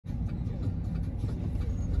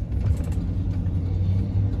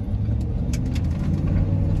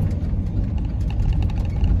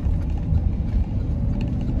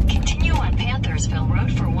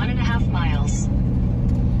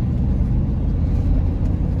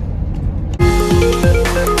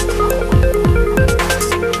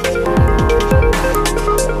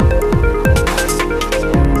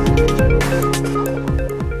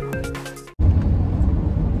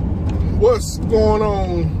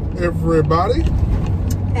everybody?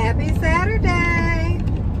 Happy Saturday.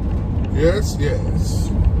 Yes.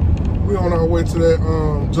 We on our way to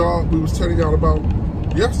that job we was telling y'all about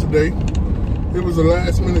yesterday. It was a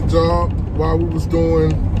last minute job while we was doing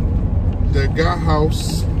the guy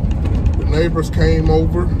house. The neighbors came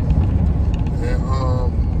over and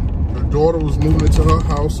the daughter was moving into her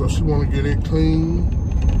house, so she wanted to get it clean.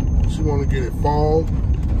 She wanted to get it fogged,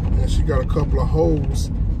 and she got a couple of holes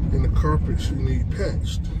in the carpet she need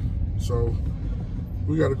patched. So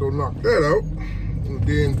we got to go knock that out. And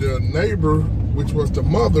then the neighbor, which was the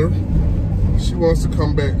mother, she wants to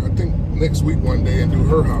come back, I think, next week one day and do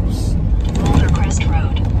her house. Crest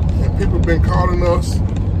Road. And people been calling us.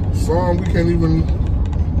 Some we can't even,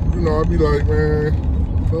 I'd be like, man,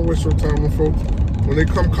 don't waste your time with folks. When they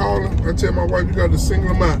come calling, I tell my wife, you got to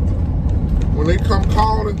single them out. When they come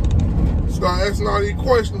calling, start asking all these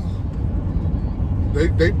questions,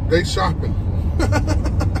 they shopping.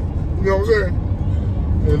 You know what I'm saying?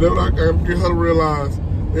 And then I gotta get her to realize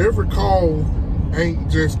every call ain't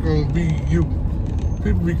just gonna be you.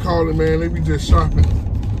 People be calling, man, they be just shopping.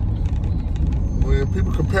 When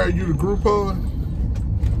people compare you to Groupon,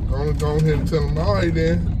 go ahead and tell them, all right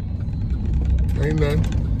then, ain't nothing.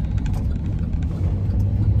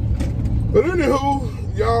 But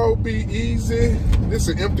anywho, y'all be easy. This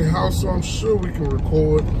is an empty house, so I'm sure we can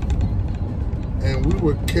record. And we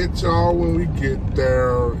will catch y'all when we get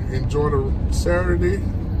there. Enjoy the Saturday.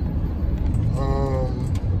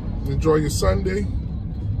 Enjoy your Sunday.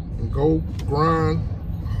 And go grind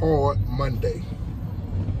hard Monday.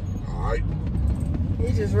 Alright. You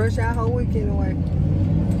just rushed our whole weekend away.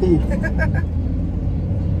 Who?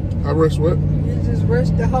 I rushed what? You just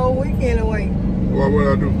rushed the whole weekend away. What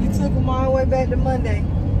I do? You took them all the way back to Monday.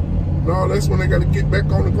 No, that's when they got to get back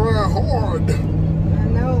on the grind hard. I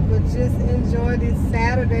know, but just enjoy this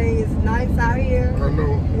Saturday. It's nice out here. I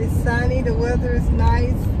know. It's sunny. The weather is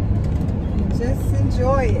nice. Just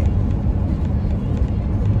enjoy it.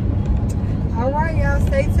 All right, y'all.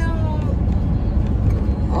 Stay tuned.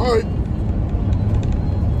 All right.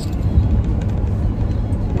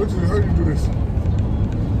 How you do this?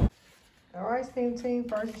 All right, steam team.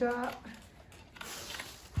 First job.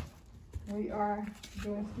 We are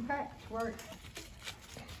doing some patchwork.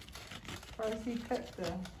 First, he cut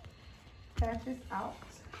the patches out.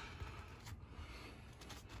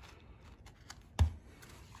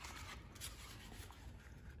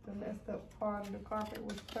 The messed up part of the carpet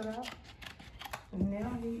was cut out. And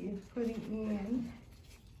now he is putting in,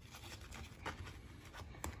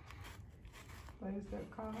 what is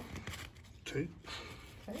that called? Tape.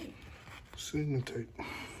 Tape. Sealing tape.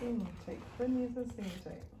 Sealing tape. Putting in some sealing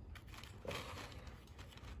tape.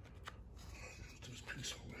 This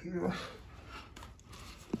piece over here.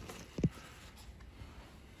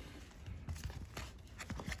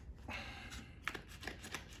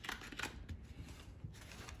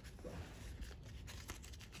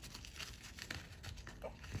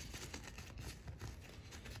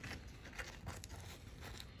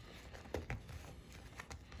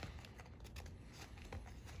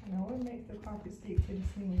 Now, what makes the carpet stick to the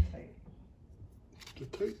sealing tape? The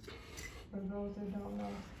tape. For those that don't know.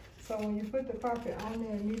 So when you put the carpet on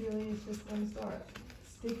there, immediately it's just going to start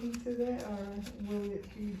sticking to that, or will it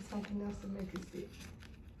be something else to make it stick?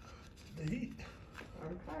 The heat.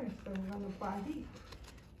 Okay, so we're going to apply heat.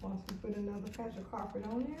 Once we put another patch of carpet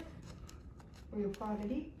on there, we apply the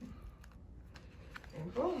heat,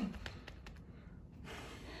 and boom.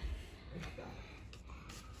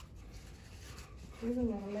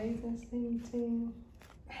 Isn't that amazing, steam team?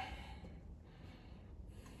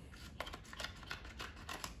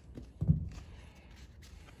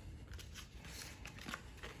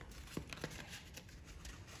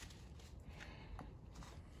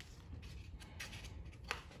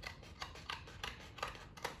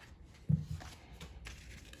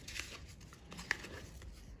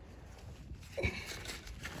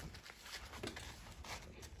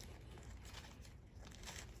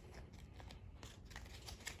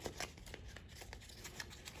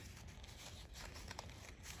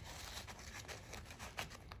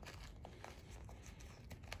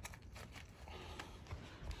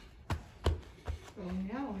 So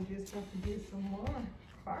now we just have to get some more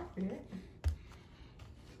carpet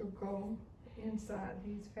to go inside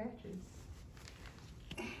these patches.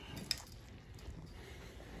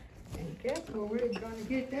 And guess where we're gonna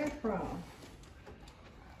get that from?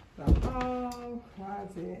 The hall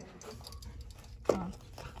closet.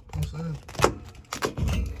 What's that?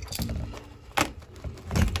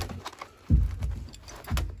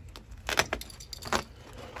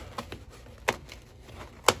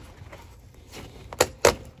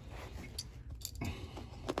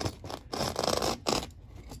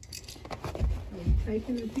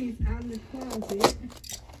 Taking the piece out of the closet.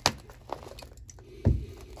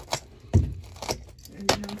 And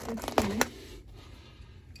now it's finished.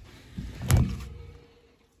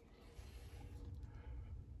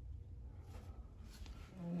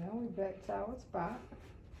 And now we're back to our spot.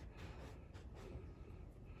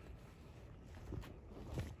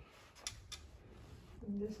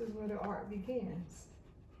 And this is where the art begins.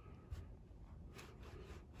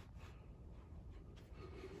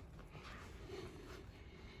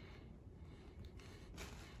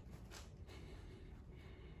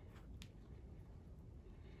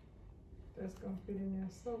 That's gonna fit in there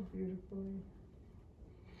so beautifully.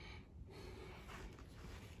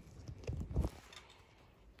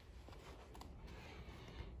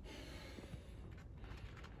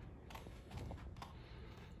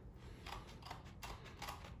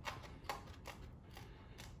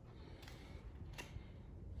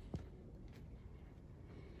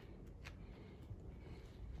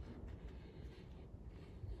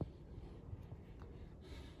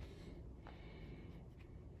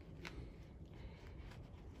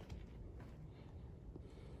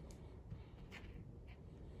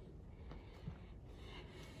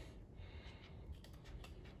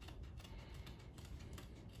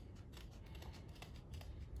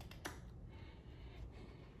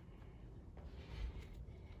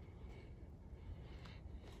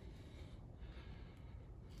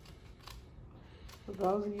 For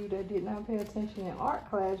those of you that did not pay attention in art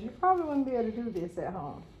class, you probably wouldn't be able to do this at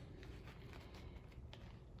home.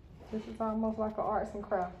 This is almost like an arts and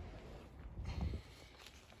crafts.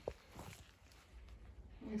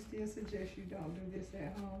 We still suggest you don't do this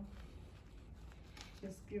at home.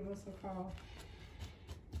 Just give us a call.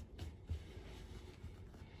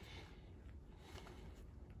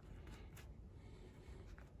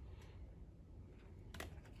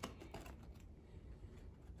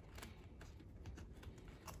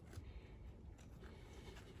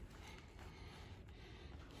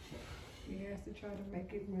 He has to try to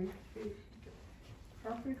make it move fit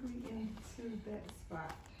perfectly into that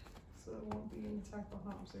spot, so it won't be any type of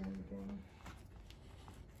humps or anything.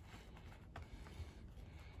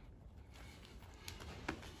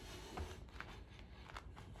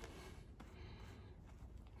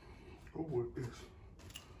 Go with this.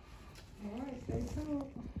 All right, stay tuned.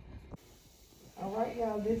 All right,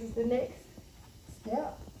 y'all, this is the next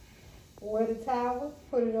step. Wear the towel,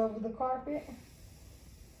 put it over the carpet.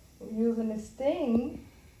 We're using the sting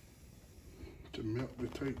To melt the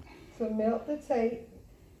tape. to melt the tape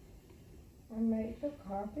and make the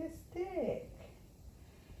carpet stick.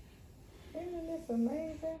 Isn't this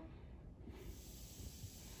amazing?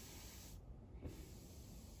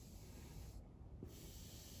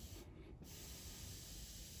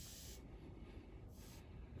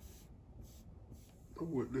 Go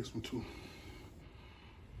with this one too.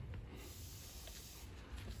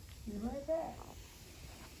 You like that?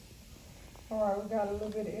 All right, we got a little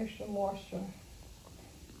bit of extra moisture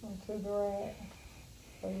onto the rag,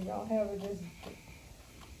 so you don't have it just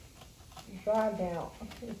dry down.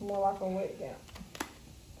 It's more like a wet down.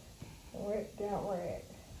 A wet down rag.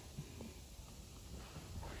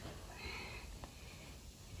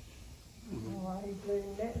 While he's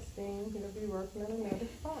letting that steam, he'll be working on another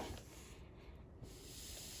spot.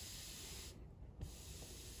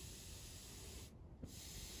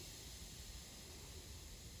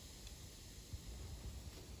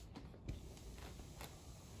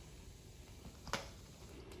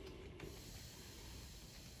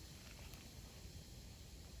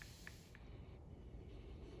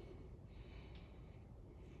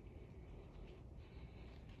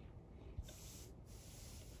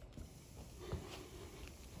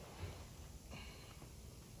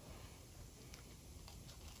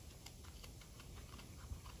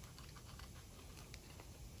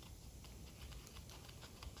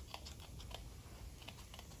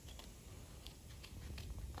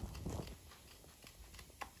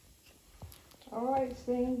 All right,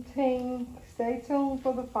 Steam Team, stay tuned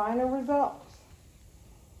for the final results.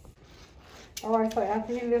 All right, so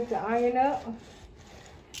after you lift the iron up,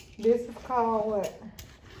 this is called what?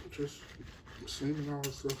 Just seaming all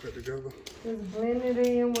this stuff together. Just blend it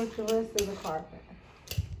in with the rest of the carpet.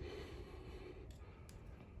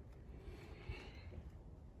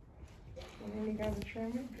 And then you gotta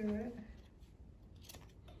trim it good.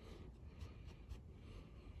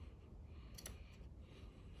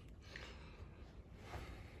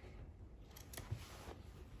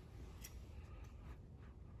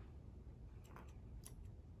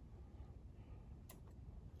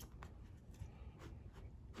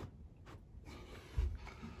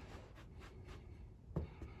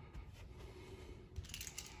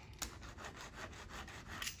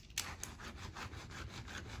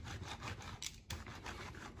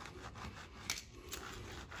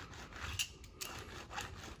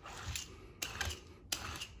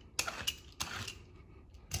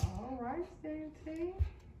 there, T.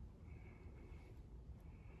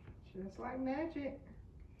 Just like magic.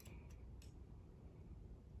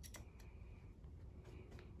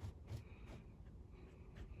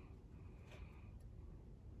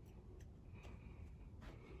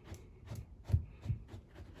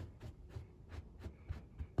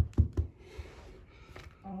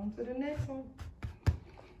 On to the next one.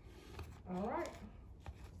 All right.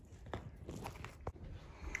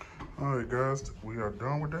 All right, guys, we are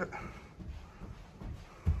done with that.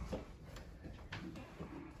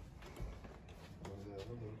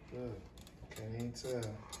 Can't even tell.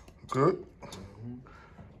 Good.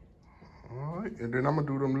 All right, and then I'm gonna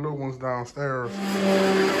do them little ones downstairs.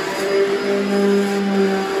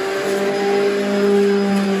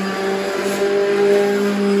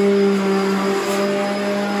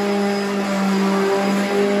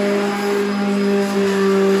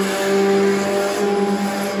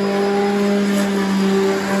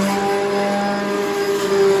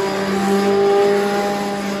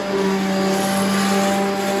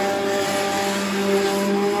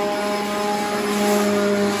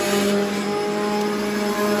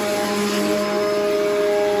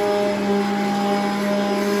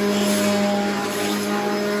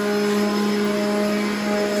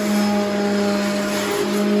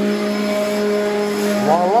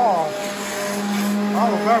 Voila!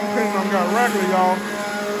 All of that painting I got regular, y'all.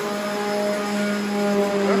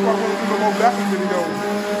 That's why I want to do the more backing videos.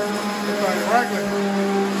 It's like regular.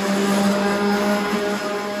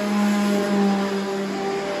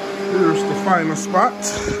 Here's the final spot.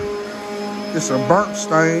 It's a burnt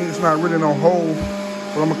stain. It's not really no hole,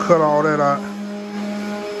 but I'm gonna cut all that out.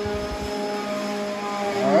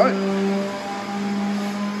 All right.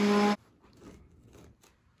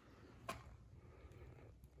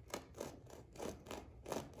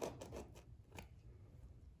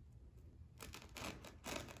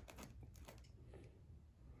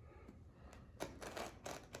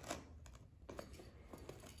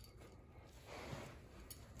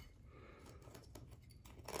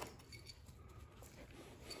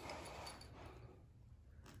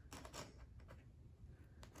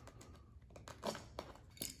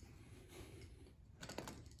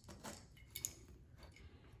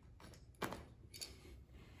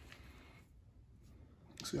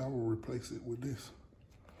 See, I will replace it with this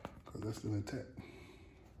because that's still intact.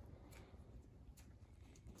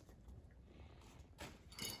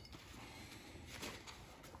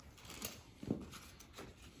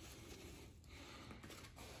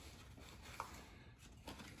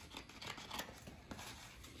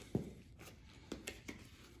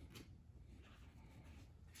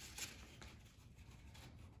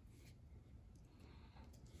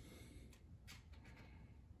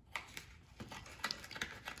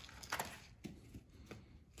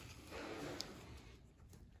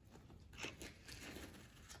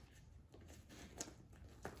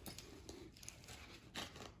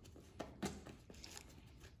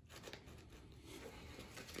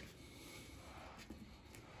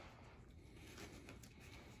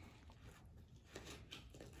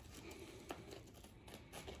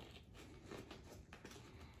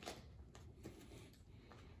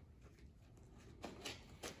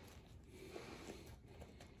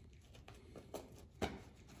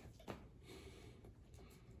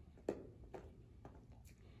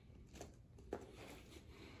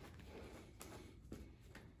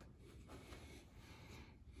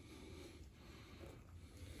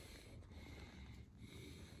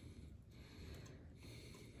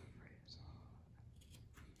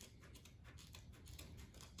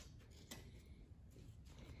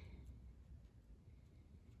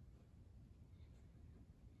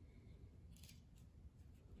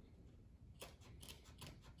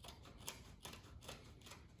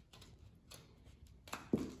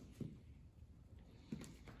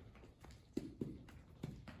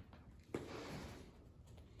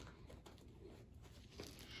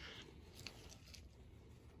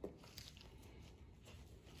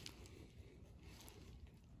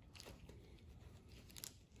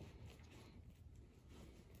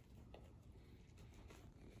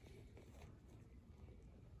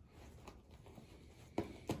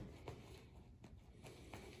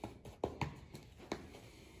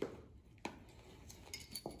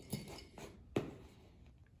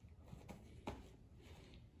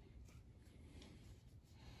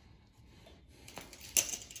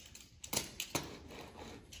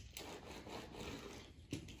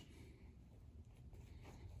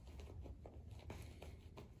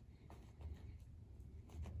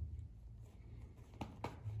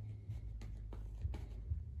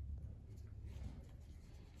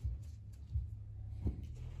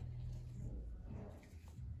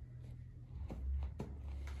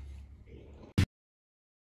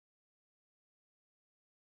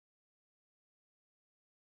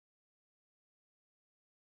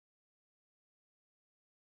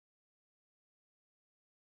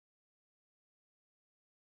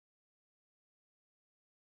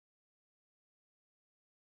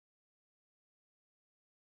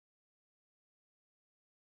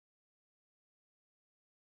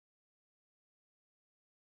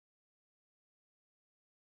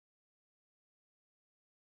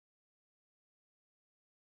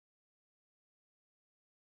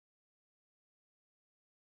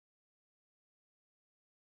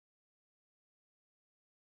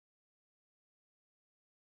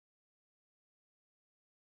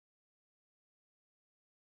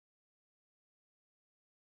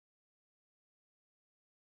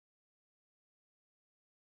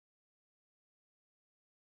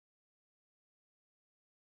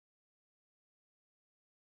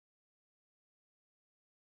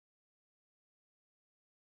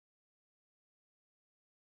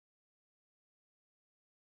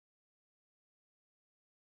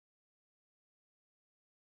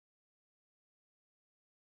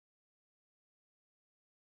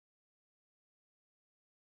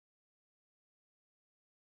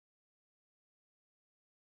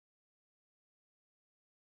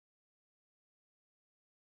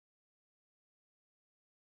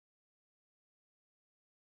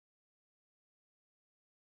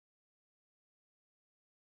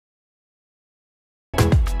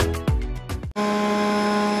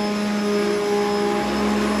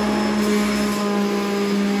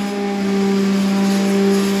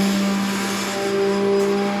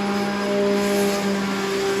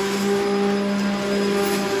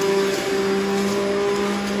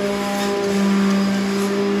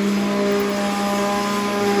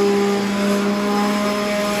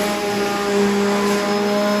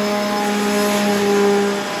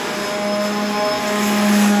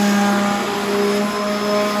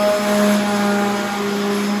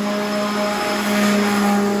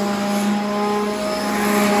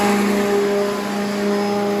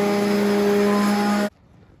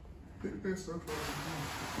 stuff.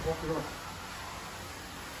 Walk it off.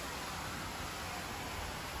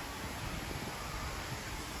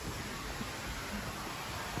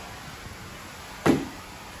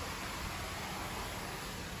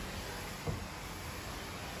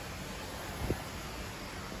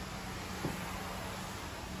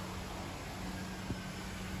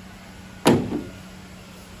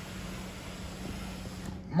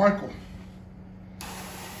 Michael.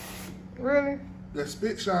 Really? That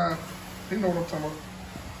spit shine, he know what I'm talking about.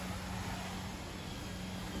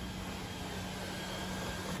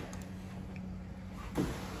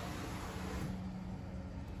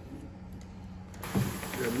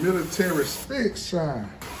 That military spit shine.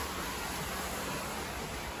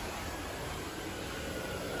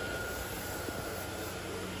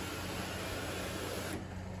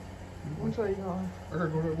 Which way you going? I gotta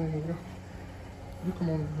go that room over there. You come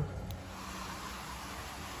on over here.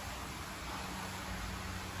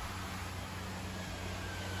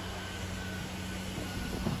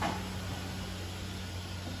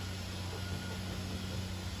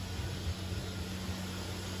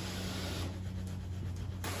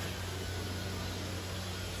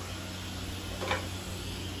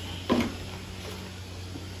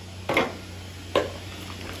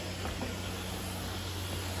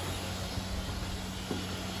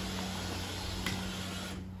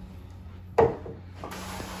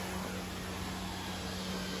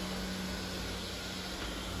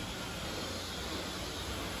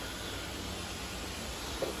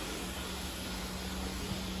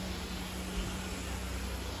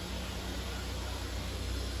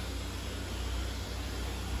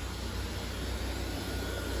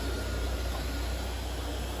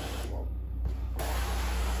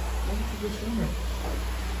 I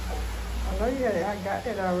know you had it. I got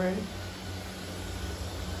it already.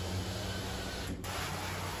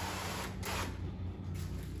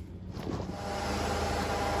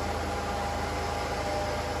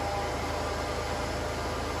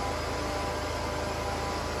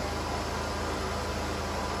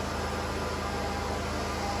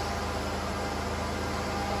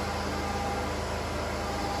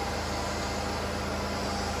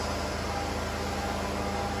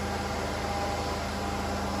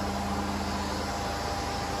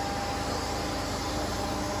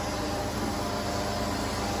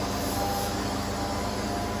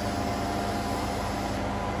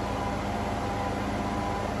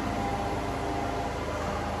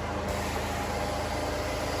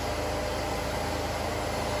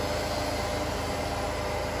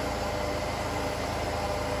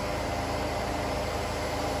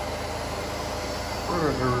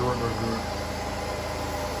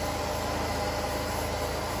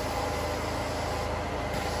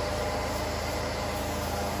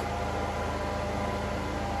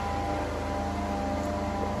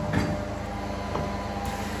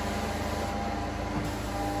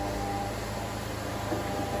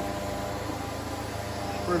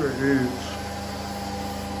 Where the edge?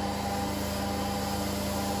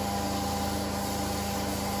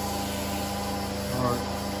 Alright.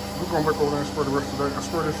 We're going back over there and spray the rest of that. I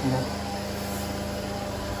spray this some more.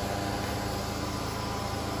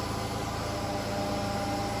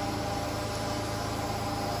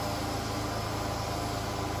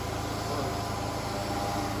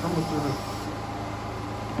 I'm gonna do this.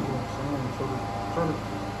 Try to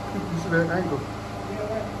keep, you see that angle?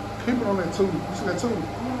 Keep it on that tube. You see that tube?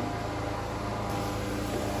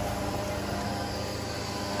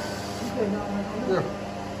 Yeah.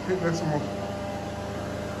 Hit that some more.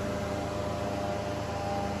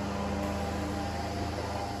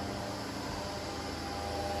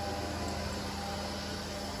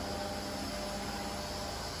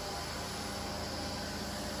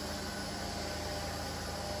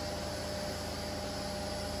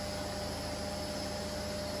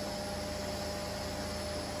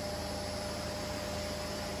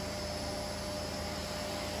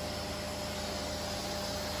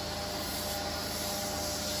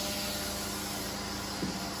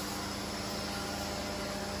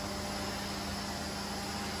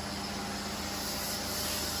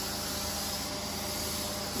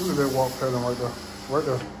 Look at that walk pattern right there. Right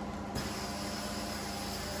there.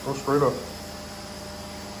 Go straight up.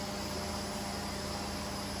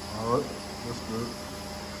 Alright, that's good.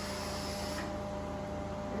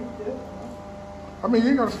 I mean, you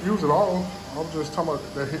ain't gotta use it all. I'm just talking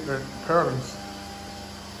about that hit that patterns.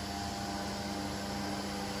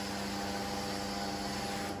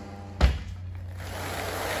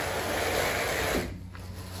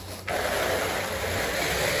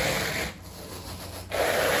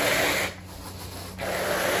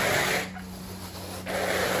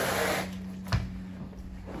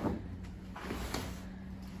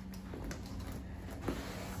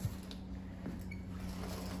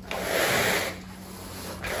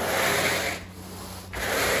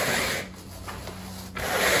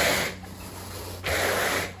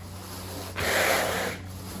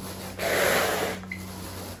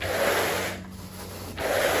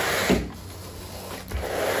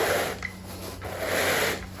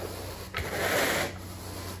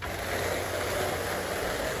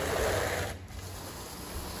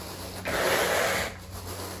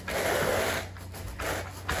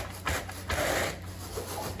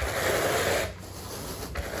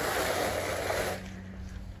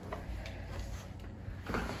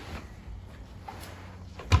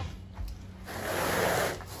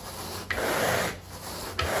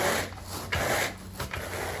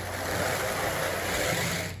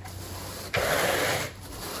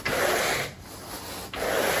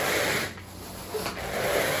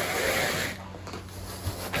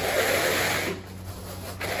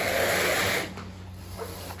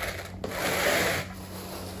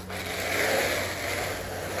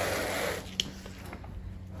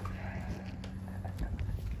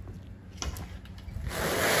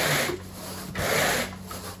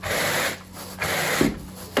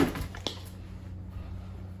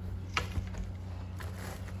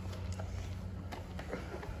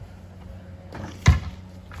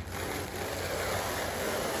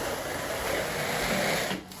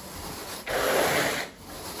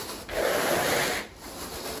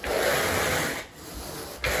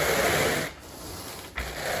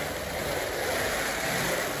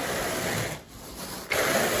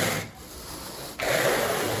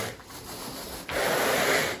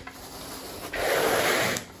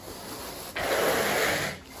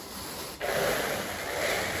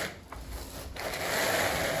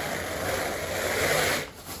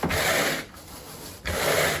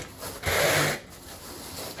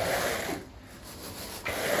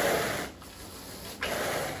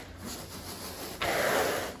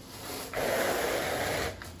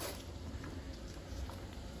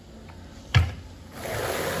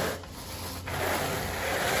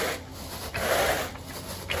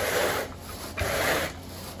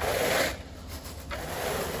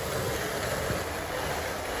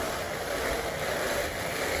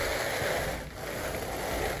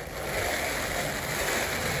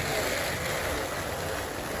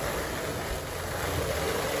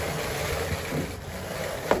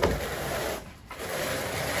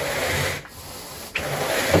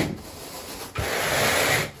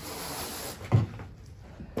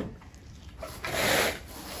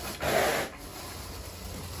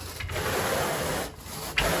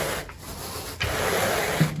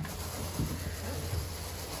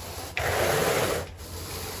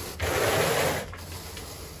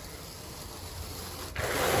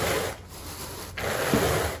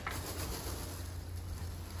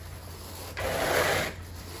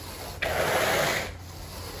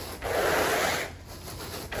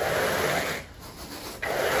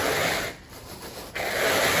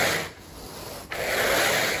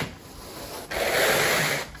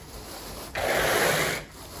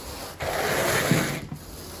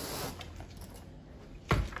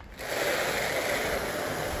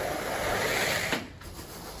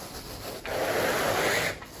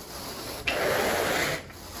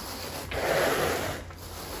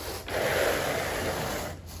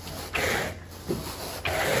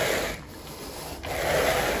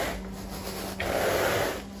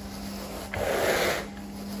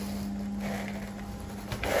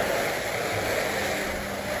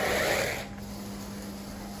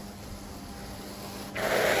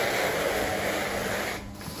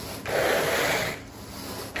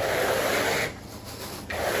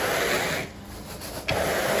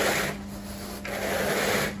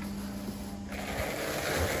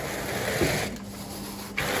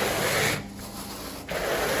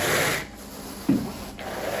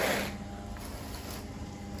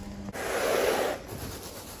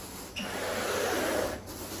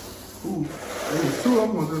 Ooh, there was two of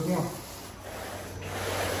them or just one?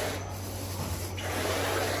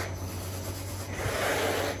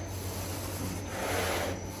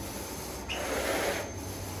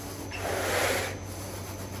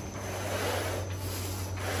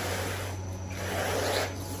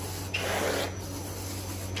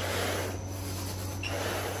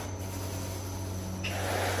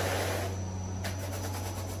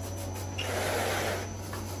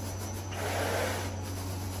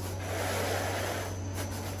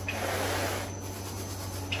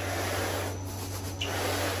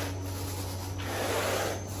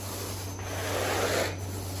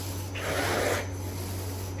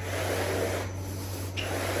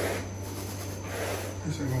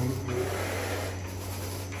 This ain't gonna look good.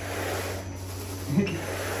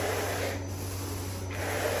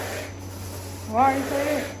 Why you say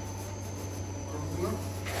that?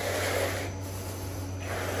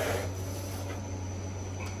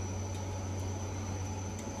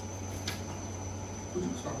 Would you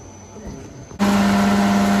stop? Come on, man.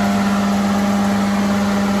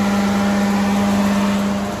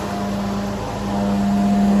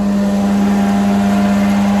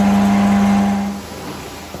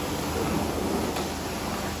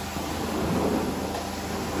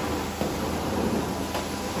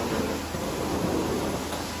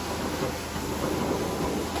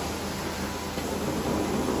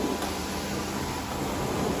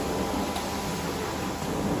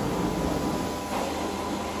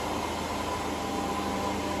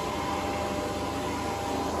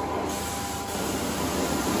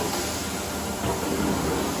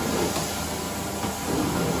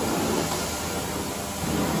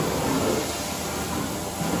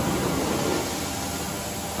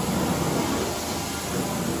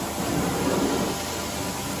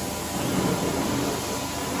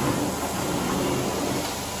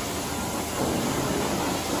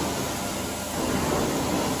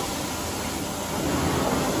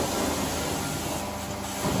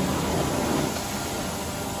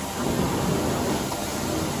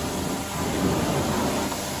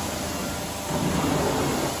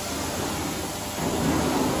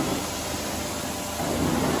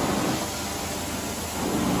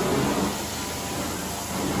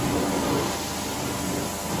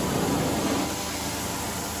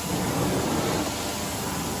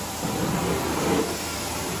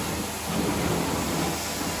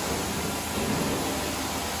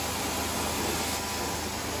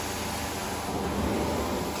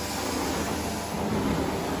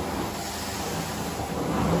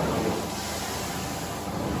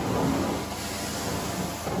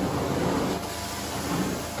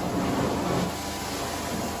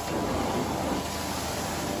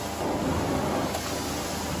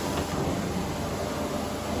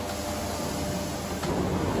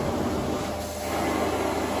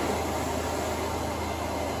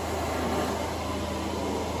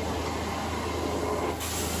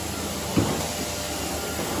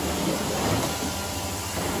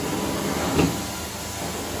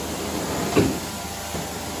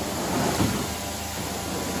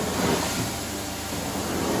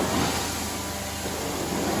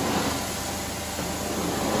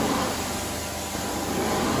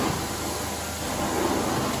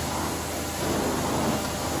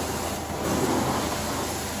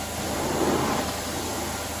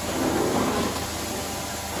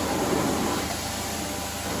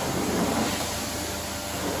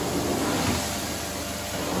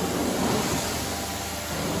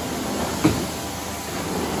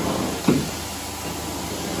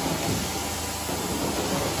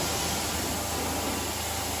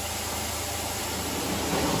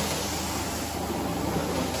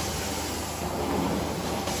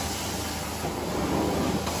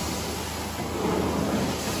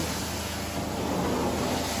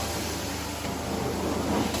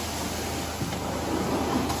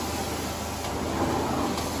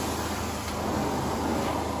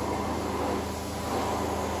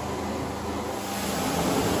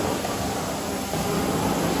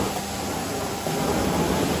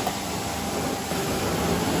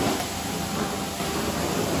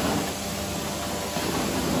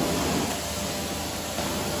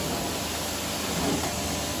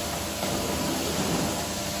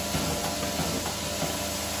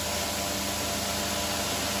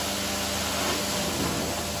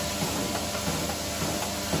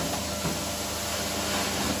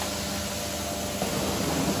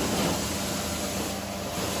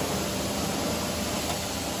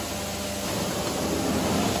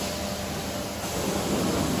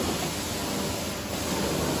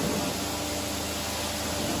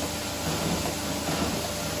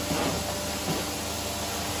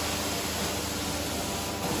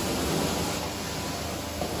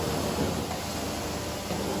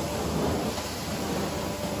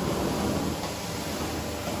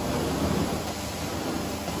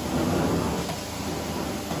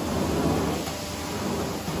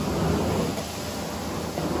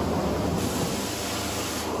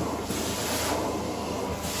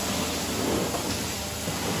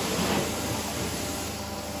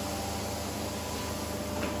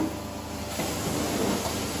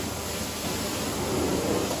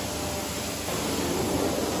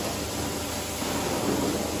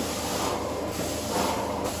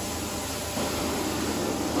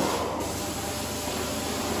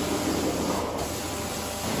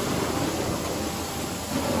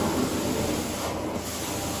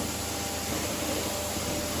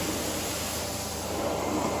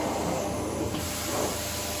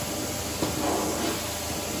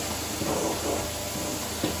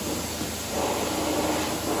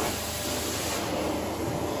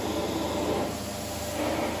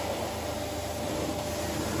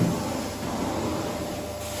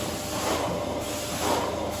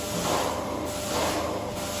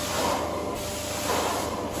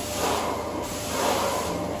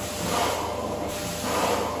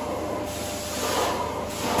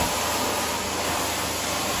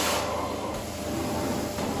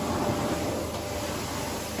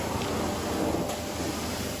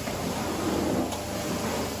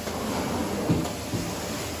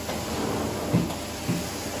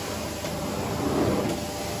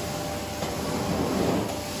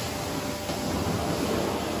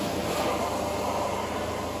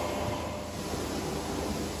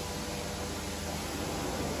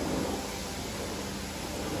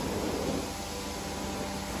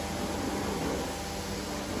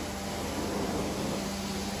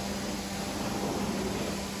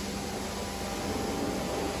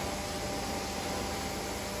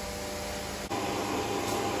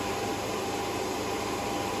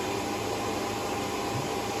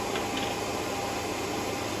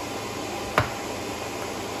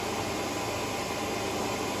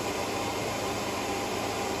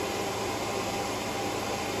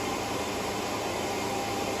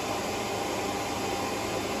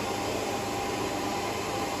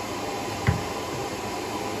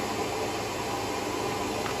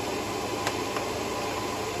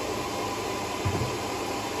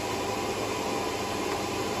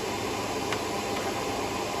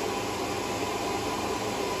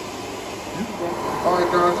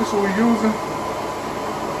 Alright guys, this is what we're using.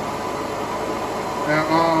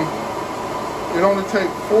 And it only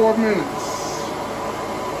takes 4 minutes.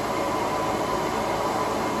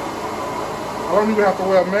 I don't even have to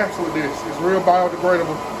wear a mask with this. It's real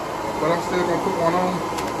biodegradable, but I'm still gonna put one on.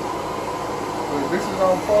 So this is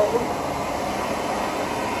all forward.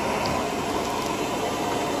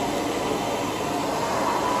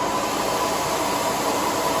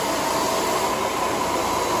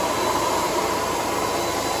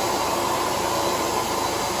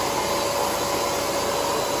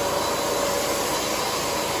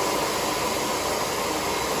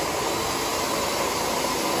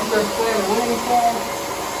 Just spray the room form.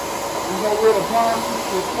 There's no real appliances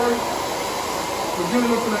to spray. So get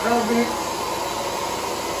it up in the air vent.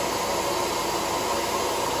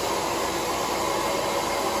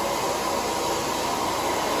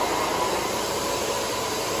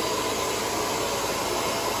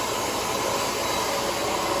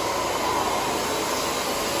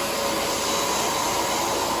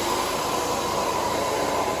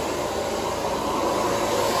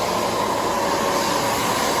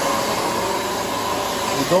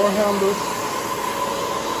 Door handles.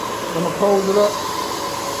 I'm gonna close it up.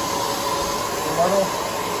 Right on.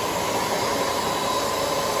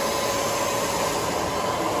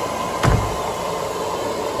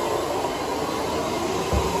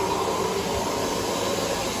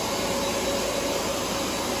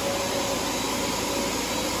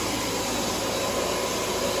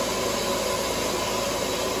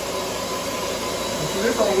 See,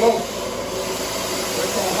 this on low.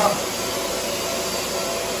 That's on high.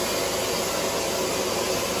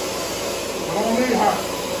 Only hot.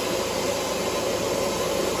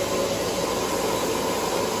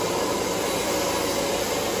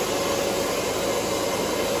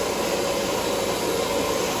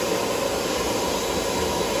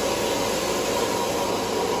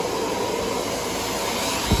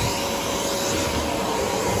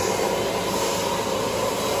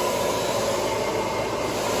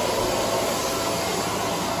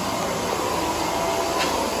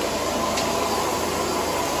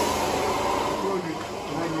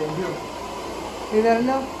 Is that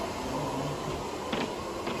enough?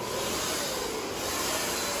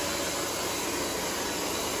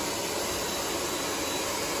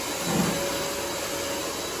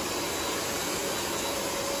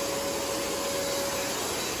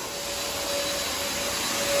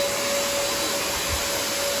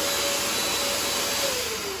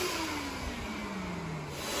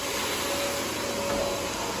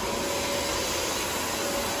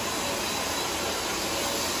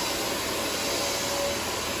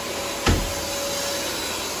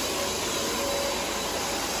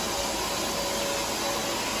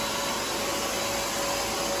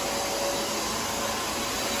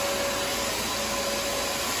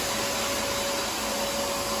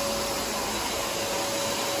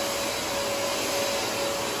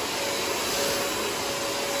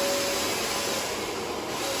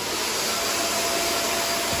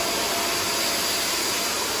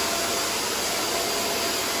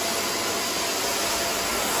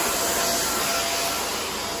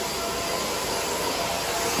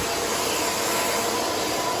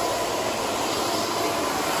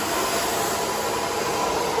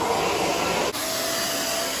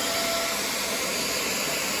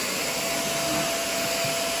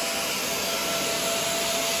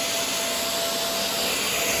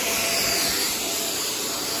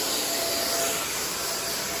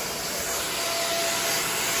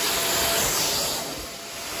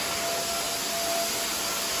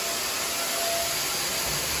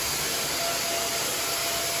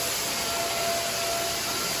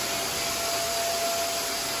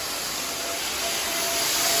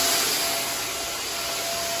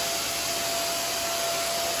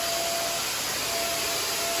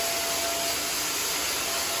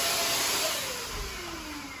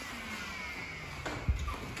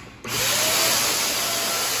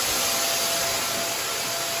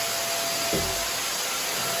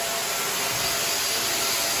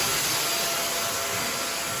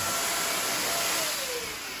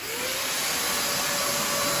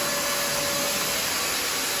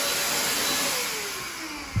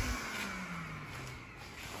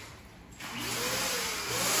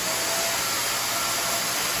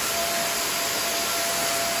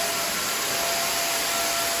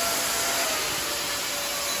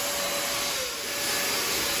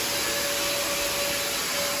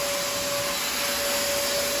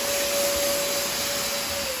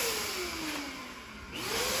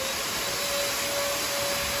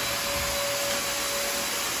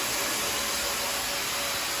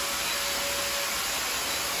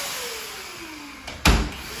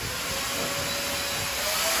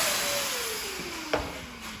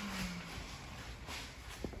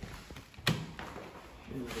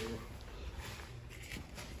 Go.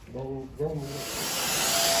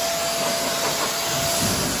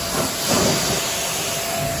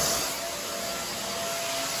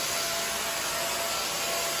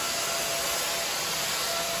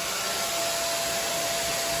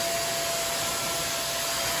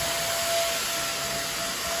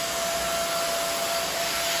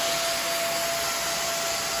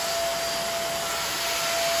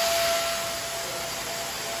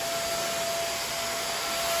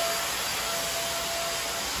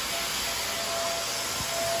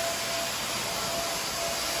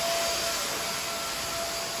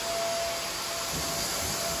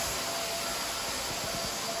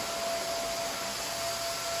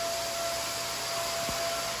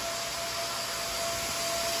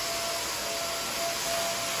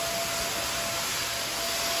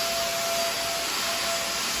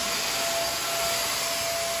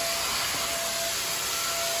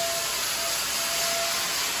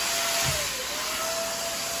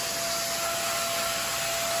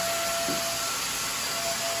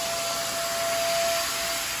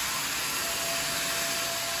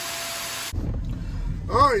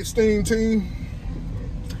 All right, Steam Team.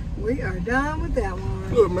 We are done with that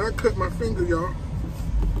one. Look, man, I cut my finger, y'all.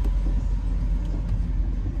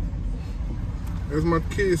 As my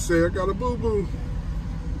kids say, I got a boo-boo.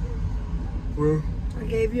 Well, I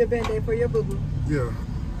gave you a Band-Aid for your boo-boo. yeah,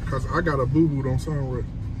 because I got a boo-boo, don't sound right.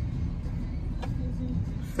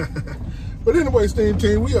 But anyway, Steam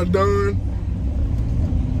Team, we are done.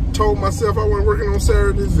 Told myself I wasn't working on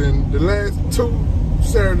Saturdays, and the last 2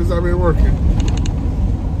 Saturdays I've been working.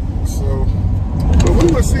 So, but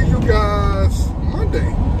we will see you guys Monday.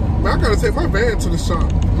 Man, I gotta take my van to the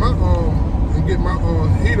shop, and get my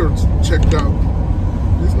heater checked out.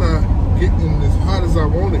 It's not getting as hot as I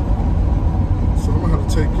want it, so I'm gonna have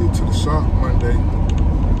to take it to the shop Monday.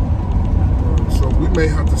 So we may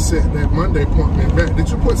have to set that Monday appointment back. Did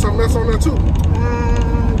you put something else on there too?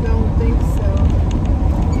 I don't think so.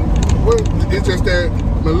 Well, it's just that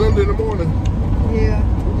Melinda in the morning. Yeah.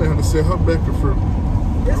 We may have to set her back to fruit.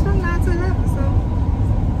 It's from 9 to 11, so.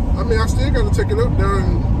 I mean, I still got to take it up there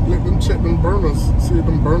and let them check them burners, see if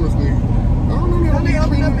them burners need. I don't know. Don't they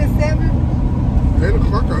open up at 7? 8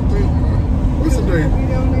 o'clock, I think. What's the day?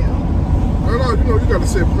 No, you know, you got to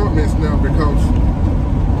set appointments now because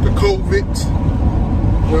the COVID.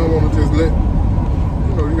 You don't want to just let,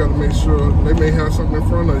 you know, you got to make sure they may have something in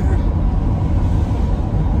front of you.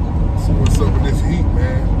 See what's up with this heat,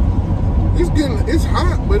 man. It's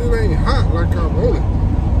hot, but it ain't hot like I want it.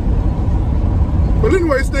 But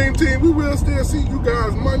anyway, Steam Team, we will still see you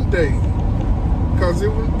guys Monday. Because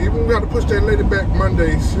even we got to push that lady back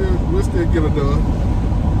Monday, we'll still get it done.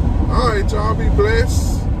 Alright, y'all be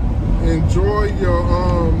blessed. Enjoy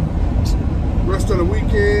your rest of the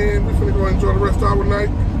weekend. We're finna go enjoy the rest of our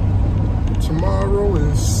night. Tomorrow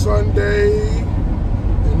is Sunday.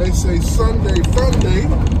 And they say Sunday fun day.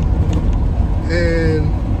 And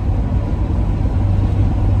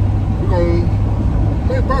we're gonna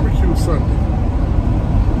make barbecue Sunday.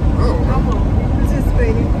 I don't know. I won't be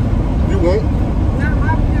participating. You won't? Not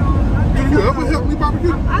barbecue. Do you ever help me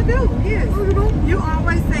barbecue? I do, yes. No, you don't? You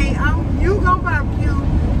always say, you gonna barbecue,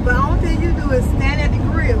 but the only thing you do is stand at the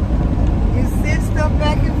grill. You sit stuff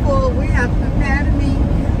back and forth. We have to prepare the meat.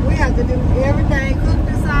 We have to do everything, cook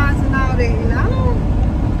the sides and all that. And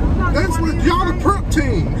I'm not. That's what y'all the prep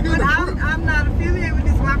team. You But I'm not affiliated with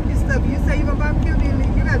this barbecue stuff. You say you gonna barbecue,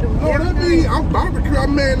 then you gotta do everything. That means I'm barbecue. I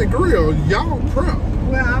man the grill. Y'all prep.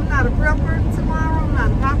 Well, I'm not a prepper tomorrow. I'm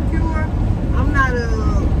not a barbecuer. I'm not a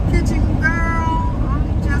kitchen girl. I'm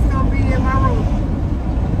just gonna be in my room.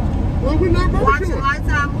 Well, we're not barbecuing. Watching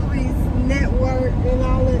Lifetime movies, network, and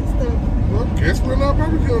all that stuff. Well, I guess we're not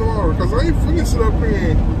barbecuing tomorrow because I ain't finna sit up here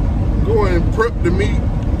and go and prep the meat,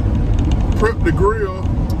 prep the grill,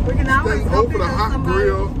 We can always go over pick the up hot somebody's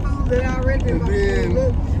grill, food that already been and then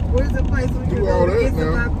barbecued. Where's the place we can do go all to that get some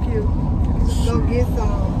now. barbecue? Just go Shoot. get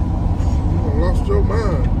some. You done lost your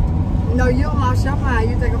mind. No, you don't lost your mind.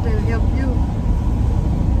 You think I'm going to help you.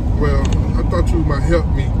 Well, I thought you might help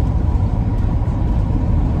me.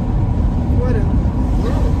 What else?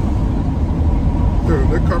 No. Dude,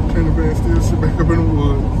 that carpenter van still sit back up in the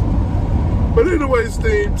woods. But anyway,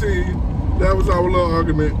 Steam Team, that was our little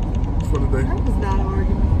argument for the day. That was not an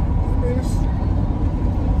argument.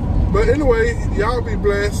 But anyway, y'all be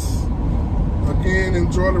blessed. Again,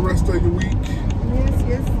 enjoy the rest of your week.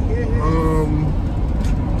 Yes.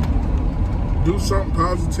 Do something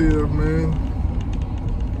positive, man.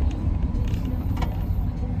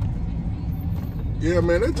 Yeah,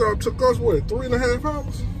 man, that job took us, what, 3.5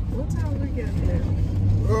 hours? What time we get there?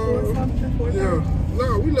 4 something? 4 Yeah.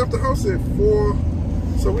 No, we left the house at 4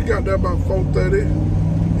 So we got there about 4:30.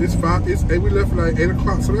 It's 5. It's 8. We left like 8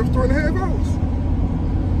 o'clock. So that was 3.5 hours.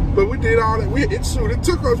 But we did all that. It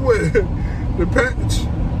took us what? The patch.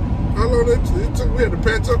 How long it took? We had to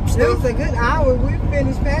patch up stuff. It was a good hour. We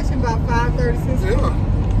finished patching about 5:36. Yeah.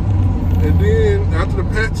 And then after the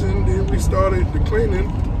patching, then we started the cleaning.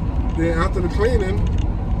 Then after the cleaning,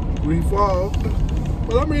 we fogged.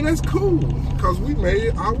 But I mean, that's cool because we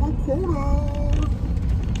made our quota.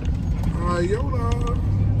 Iota.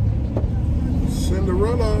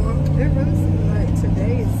 Cinderella. It really seems like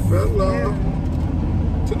today is Bella.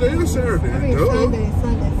 Saturday. Today is Saturday. I mean,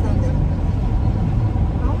 Sunday.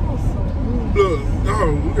 Almost so. Look, no,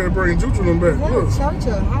 we gotta bring Juju them back. Is that Look. a church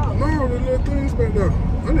or a house? No, the little things back there.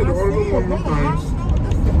 I need to order them one of them things.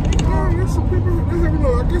 No, there's some people that having I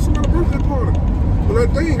guess some birthday party. But that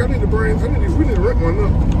thing, we need to rent one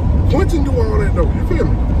up. Quentin do all that though, you feel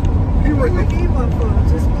me? He rent them.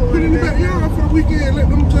 Put it in the backyard for the weekend, let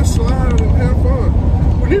them just slide and have fun.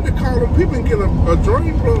 We need to call them people and get a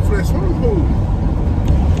drain plug for that swimming pool.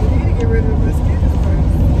 We need to get rid of the mosquitoes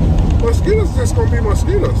first. Mosquitoes just gonna be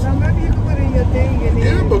mosquitoes. No, maybe you can put it in your thing and then.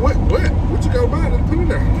 Yeah, but what you gotta buy to put in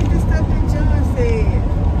there? Get the stuff that John said.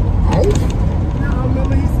 Off? No, I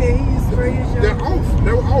remember he said he used to spray his yard. They're off.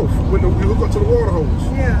 They were off when we hook up to the water hose.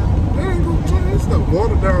 Yeah. That ain't gonna change. It's not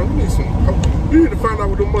water down. We need some. We need to find out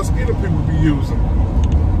what the mosquito people be using,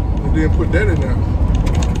 and then put that in there.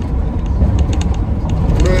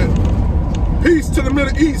 But peace to the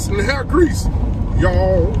Middle East and hair grease,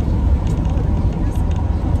 y'all.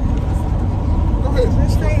 Go ahead.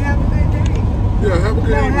 Just say have a good day. Yeah, have a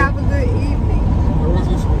good evening. Have a good evening. What's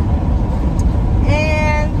this one?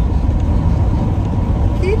 And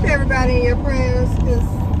keep everybody in your prayers because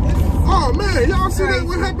Oh man, y'all see that?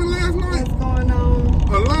 What happened last night? what's going on.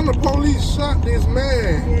 Atlanta police shot this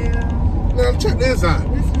man. Yeah. Now check this out.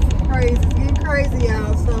 This is crazy. It's getting crazy,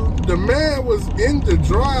 y'all. So The man was in the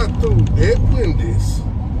drive-thru at Wendy's.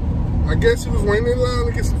 I guess he was waiting in line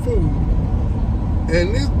to get some food.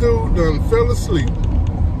 And this dude done fell asleep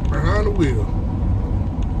behind the wheel.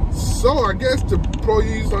 So I guess the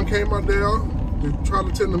employees done came out there to try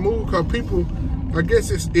to tell him to move because people, I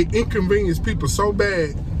guess it inconvenienced people so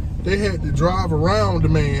bad they had to drive around the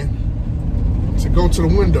man to go to the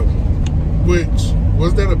window. Which,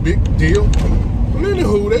 was that a big deal? Well,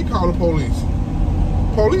 anywho, they called the police.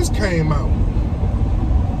 Police came out.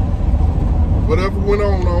 Whatever went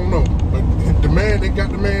on, I don't know. But the man, they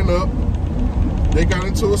got the man up. They got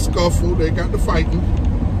into a scuffle. They got to fighting.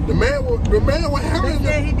 The man was howling. they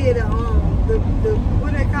said he did a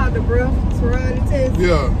what they call the breath sobriety test.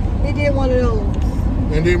 Yeah. He did one of those.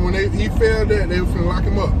 And then when he failed that, they were finna lock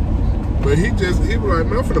him up. But he was like,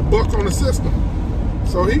 man, I'm finna buck on the system.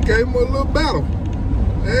 So he gave him a little battle.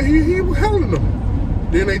 And he was holding them.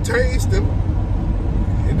 Then they tased him.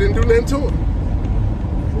 It didn't do nothing to him.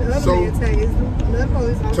 Another man tased him. Another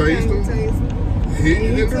police officer tased him. He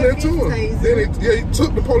didn't do nothing to him. Then he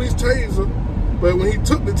took the police taser. But when he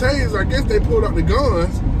took the taser, I guess they pulled out the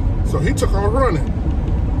guns. So he took off running.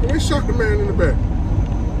 And they shot the man in the back.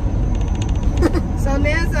 So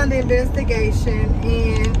now it's under investigation,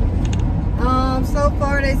 and so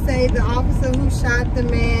far they say the officer who shot the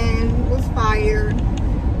man was fired,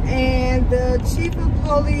 and the chief of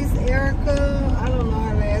police, Erica, I don't know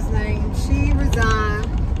her last name, she resigned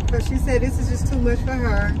because she said this is just too much for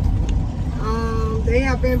her. They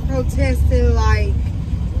have been protesting like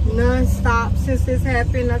non-stop since this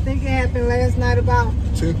happened. I think it happened last night about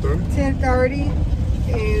 10:30,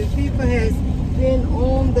 and people has been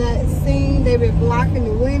on that scene. They've been blocking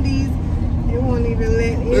the Wendy's. They won't even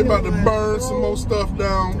let anyone. They about to burn some more stuff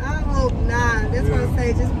down. I hope not. That's what I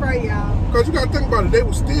say. Just pray, y'all. Because you got to think about it. They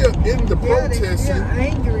were still in the protesting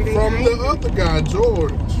from the other guy,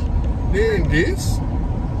 George. Then this.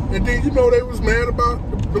 And then, you know, they was mad about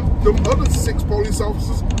them other 6 police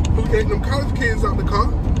officers who gave them college kids out the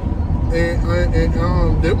car.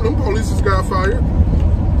 And them police got fired.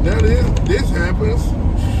 Now this happens.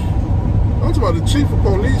 I'm talking about the chief of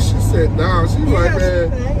police. She said, nah, she was like,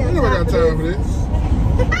 man, I never got time for this.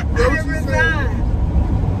 I resigned.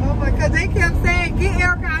 Oh my, because they kept saying, get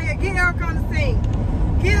Erica out here, get Erica on the scene.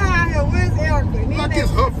 Get her out here, where's Erica? Like it's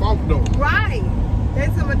her fault though. Right. They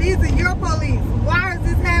said, these are your police. Why is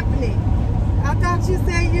this happening? I thought you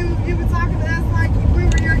said you were talking to us like we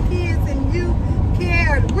were your kids and you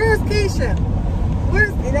cared. Where's Keisha?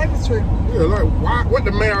 That was true. Yeah, like what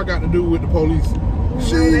the mayor got to do with the police?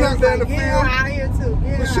 She ain't not there in the field. Get her out here too.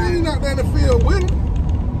 But she ain't not there in the field with him.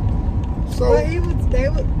 So but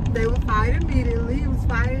they were fired immediately. He was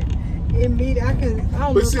fired immediately. I don't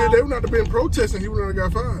know. But see, if they would not have been protesting, he would not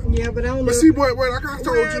have got fired. Yeah, but I don't know. But see, boy, wait, like I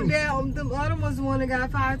told you. The other ones the one that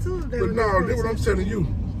got fired too. But no, that's what I'm telling you.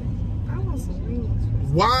 I want some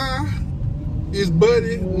wings. Why is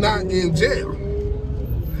Buddy not in jail?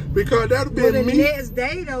 Because that would have been me. The next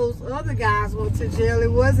day, those other guys went to jail.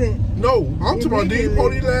 It wasn't. No, I'm talking about these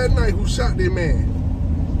police last night who shot their man.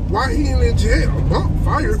 Why he ain't in jail? Bump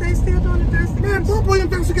fired. They still doing investigation. Man, bump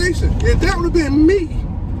investigation. If that would have been me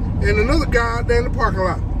and another guy down in the parking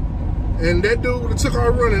lot, and that dude would have took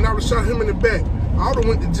our running, I would have shot him in the back, I would have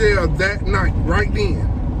went to jail that night, right then.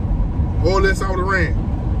 Or unless I would have ran.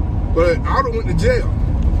 But I would have went to jail.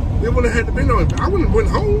 It wouldn't have had to be no. I wouldn't have went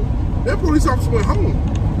home. That police officer went home.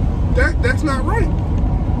 That's not right.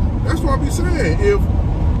 That's what I be saying. If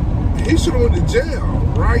he should have went to jail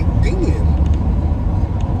right then.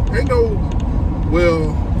 Ain't no,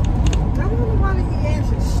 well. I don't know why he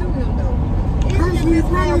actually shoot him though. Because he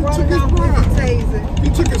probably took his pride. He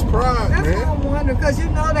took his pride, man. That's what I'm wondering, because you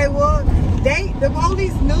know the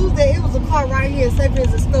police knew that it was a car right here. Say for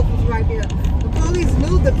instance, the stuff was right there. The police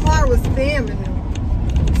knew the car was spamming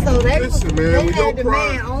them. So they had the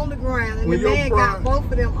man on the ground, and the man got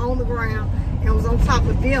both of them on the ground and was on top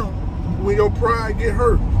of them. When your pride get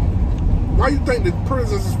hurt, why you think the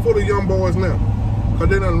prisons is full of young boys now? Because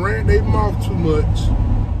they done ran their mouth too much,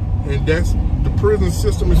 and that's the prison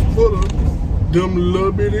system is full of them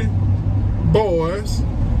little bitty boys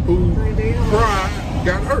who pride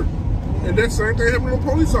got hurt. And that same thing happened to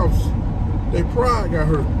the police officers. Their pride got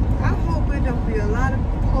hurt. I hope it don't be a lot of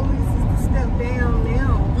police to step down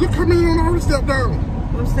now. Look how many don't already step down.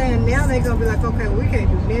 I'm saying now they're gonna be like, okay, we can't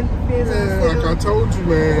do benefits. Man, like I told you,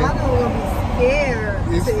 man. I don't want to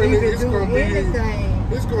be scared to even do anything.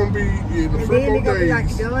 It's gonna be in the 3 more days. Be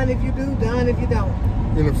like, done if you do, done if you don't.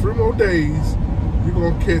 In the 3 more days, you're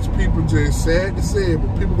gonna catch people just sad to say,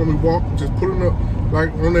 but people gonna be walking, just pulling up,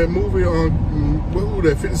 like on that movie on who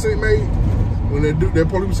that 50 Cent made, when that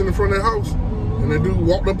police was in the front of that house, and that dude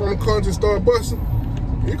walked up on the car and just started busting.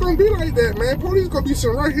 It's gonna be like that, man. Police gonna be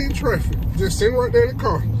sitting right here in traffic, just sitting right there in the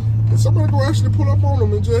car, and somebody gonna actually pull up on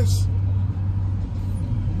them and just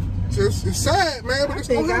it's sad, man. But it's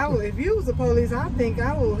gonna happen. If you was the police, I think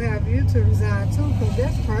I would have you to resign too, because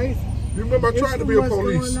that's crazy. You remember I tried to be a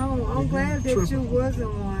police. I'm glad that you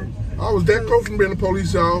wasn't one. I was that close from being a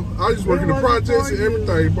police, y'all. I just work in the projects and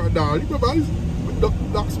everything. But nah, you remember I used to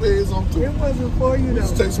put docs heads on too. It wasn't for you though.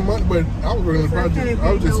 It take some money, but I was working in the projects.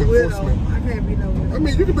 I was just enforcement. I can't be no widow. I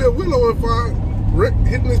mean, you could be a widow if I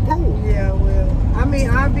hitting this pole. Yeah, well, I mean,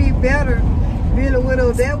 I'd be better being a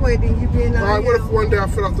widow that way than you being out here. Alright, what if one day I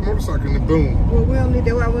fell off the motorcycle and then boom? Well, we don't need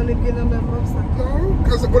that. Why we don't need to get on that motorcycle? No,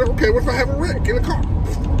 because okay, what if I have a wreck in the car?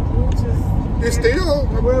 It's still.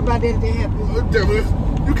 I worry about that if they happen.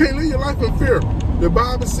 You can't live your life in fear. The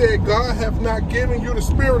Bible said God hath not given you the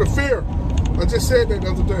spirit of fear. I just said that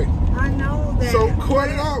the other day. I know that. So cut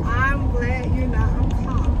it out. I'm glad you're not a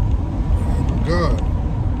cop. Oh my God.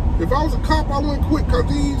 If I was a cop, I wouldn't quit because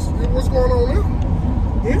what's going on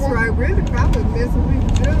now? This right really probably messing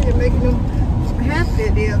with people and making them happy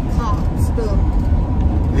that they're cop stuff.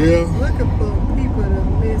 Yeah. Looking for people to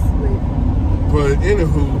mess with. But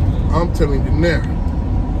anywho, I'm telling you now,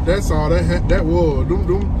 that's all that was.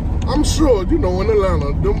 I'm sure, you know, in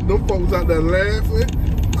Atlanta, them folks out there laughing.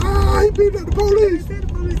 Ah, he beat up the police. They said the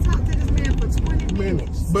police talked to this man for 20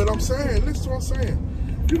 minutes. But I'm saying, listen to what I'm saying.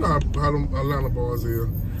 You know how them Atlanta boys is.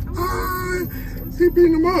 Ah, he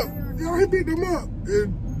beat them up. Yo, he beat them up.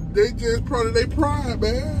 And they just probably they pride,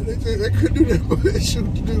 man. They couldn't do that, but they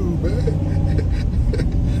shoot the dude, man.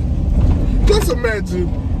 Just imagine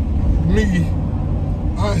me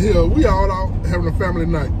out here, we all out having a family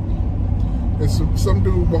night, and some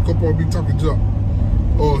dude walk up on me talking junk,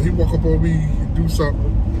 or he walk up on me and do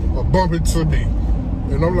something, or bump into me,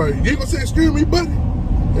 and I'm like, you gonna say excuse me, buddy?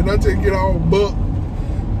 And I just get all buck,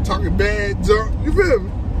 talking bad junk, you feel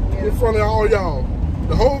me? Yeah. In front of all y'all,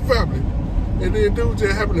 the whole family, and then dude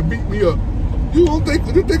just happen to beat me up. You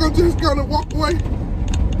think I'm just gonna walk away?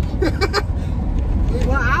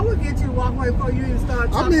 Well, I would get you to walk away before you even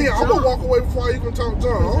start talking. I mean, I'm gonna walk away before I even talk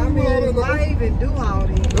junk. I mean, why even do all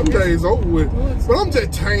this? Them days over with. But I'm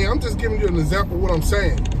just telling you, I'm just giving you an example of what I'm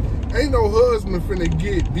saying. Ain't no husband finna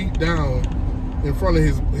get beat down in front of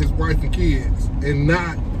his wife and kids and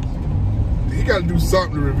not. He gotta do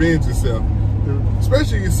something to revenge himself.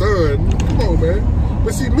 Especially his son. Come on, man.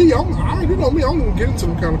 But see, me, you know me, I don't even get into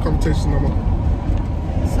them kind of conversation no more.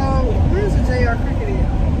 So, where's the JR Cricket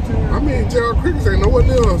at? I mean, JR Crickets ain't nowhere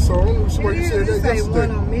near us, so I don't know why you said that yesterday.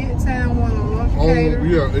 One on Midtown, one on North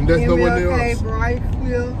yeah, and that's nowhere near us. Bright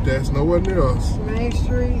Cliff. That's nowhere near us. Main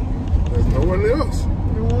Street. That's nowhere near us.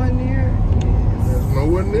 The one near? Yes. There's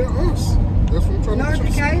nowhere near us. That's what I'm trying North to get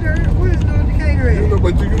you. Decatur? Where's North Decatur at? You know,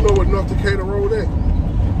 but do you know what North Decatur Road at?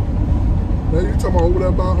 Now you talking about over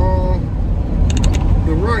there by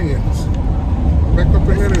the Ryans. Back up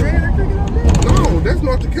in that area. No, that's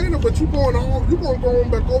North Decatur, but you going going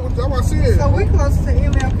back over. That's what I said. So we close to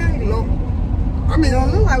MLK then? No, I mean, it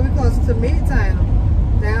don't look like we close to Midtown,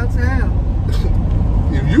 downtown.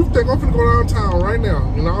 If you think I'm finna go downtown right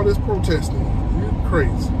now and all this protesting, you're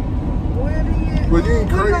crazy. Where do you? Well, you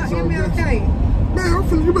ain't what crazy. about MLK?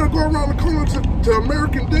 Man, you better go around the corner to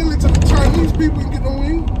American Deli to the Chinese people and get no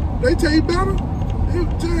wing. They tell you better.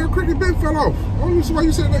 J.R. Cricket been fell off. I don't even see why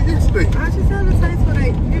you said that yesterday. I just had a taste for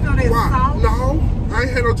that, that sauce. No, I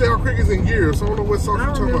ain't had no J.R. Crickets in years, so I don't know what sauce you're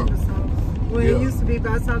talking about. Sauce. When it used to be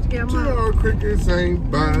by South Carolina. J.R. Crickets ain't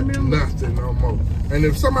by nothing no more. And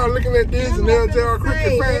if somebody looking at this and they're a J.R.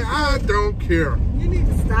 Cricket fan, I don't care. You need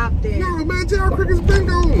to stop that. No, man, J.R. Cricket's been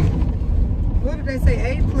gone. What did they say?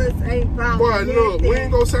 8 + 8 volume. Boy, look, we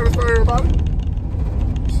ain't gonna satisfy everybody.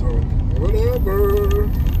 So, whatever.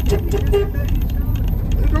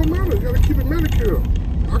 It don't matter. You gotta keep it manicured.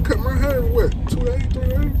 I cut my hair in what? 2 days, 3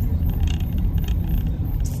 days?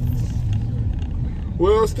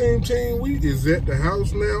 Well, Steam Team, we is at the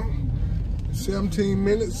house now. 17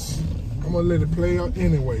 minutes. I'm gonna let it play out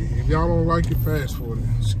anyway. If y'all don't like it, fast forward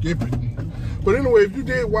it. Skip it. But anyway, if you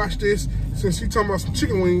did watch this, since she talking about some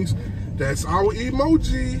chicken wings, that's our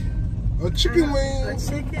emoji. A chicken wing. A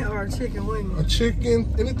chicken or a chicken wing? A chicken,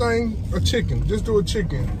 anything, a chicken. Just do a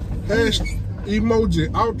chicken. Hash emoji,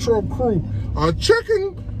 outro crew. A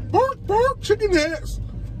chicken, bark, bark, chicken heads.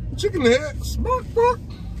 Chicken heads, bark, bark.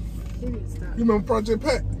 You remember Project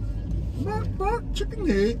Pat? Bark, bark, chicken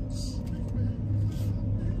heads.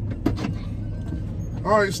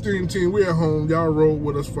 All right, Steam Team, we at home. Y'all rode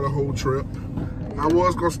with us for the whole trip. I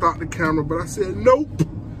was gonna stop the camera, but I said nope.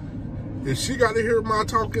 If she got to hear my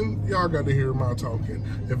talking, y'all got to hear my talking.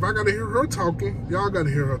 If I got to hear her talking, y'all got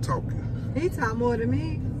to hear her talking. He talk more than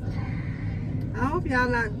me. I hope y'all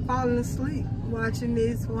not falling asleep watching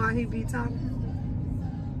this while he be talking.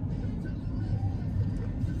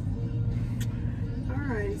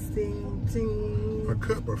 Alright, Steam Team. I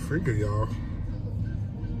cut my finger, y'all.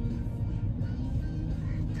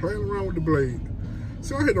 Playing around with the blade.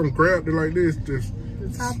 See, I had them grabbed it like this, just the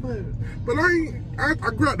top of it. But I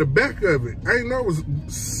grabbed the back of it. I didn't know it was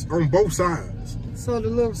on both sides. So the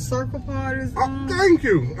little circle part is on? Thank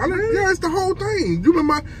you. Yeah, it's the whole thing. You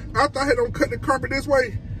remember, after I had them cut the carpet this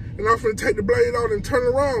way, and I was going to take the blade out and turn it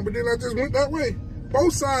around, but then I just went that way.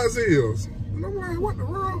 Both sides is. And I'm like, what the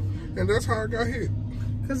world? And that's how I got hit.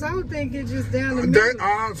 Because I would think it's just down the middle.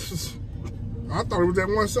 I thought it was that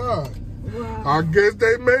one side. Wow. I guess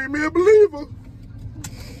they made me a believer.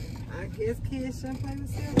 I guess kids shouldn't play with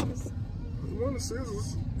scissors. It wasn't the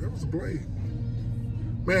scissors. That was a blade.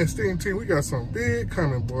 Man, Steam Team, we got something big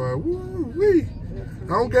coming, boy. Woo-wee. I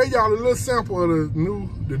don't gave y'all a little sample of the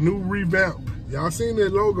new revamp. Y'all seen their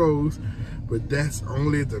logos, but that's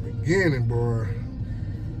only the beginning, boy.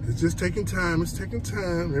 It's just taking time. It's taking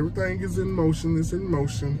time. Everything is in motion. It's in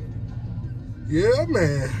motion. Yeah,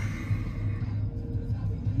 man.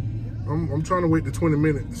 I'm trying to wait the 20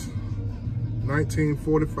 minutes.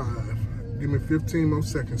 19:45. Give me 15 more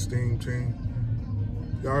seconds, Steam Team.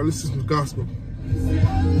 Y'all listen to some gospel.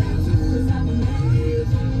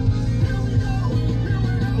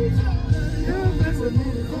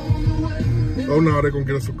 Oh no, they're gonna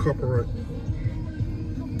get us a copyright.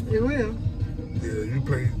 It will. Yeah, you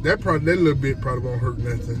play that little bit probably won't hurt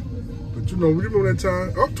nothing. But you know that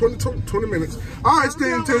time. Oh, 20 minutes. All right,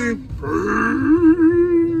 Steam Team.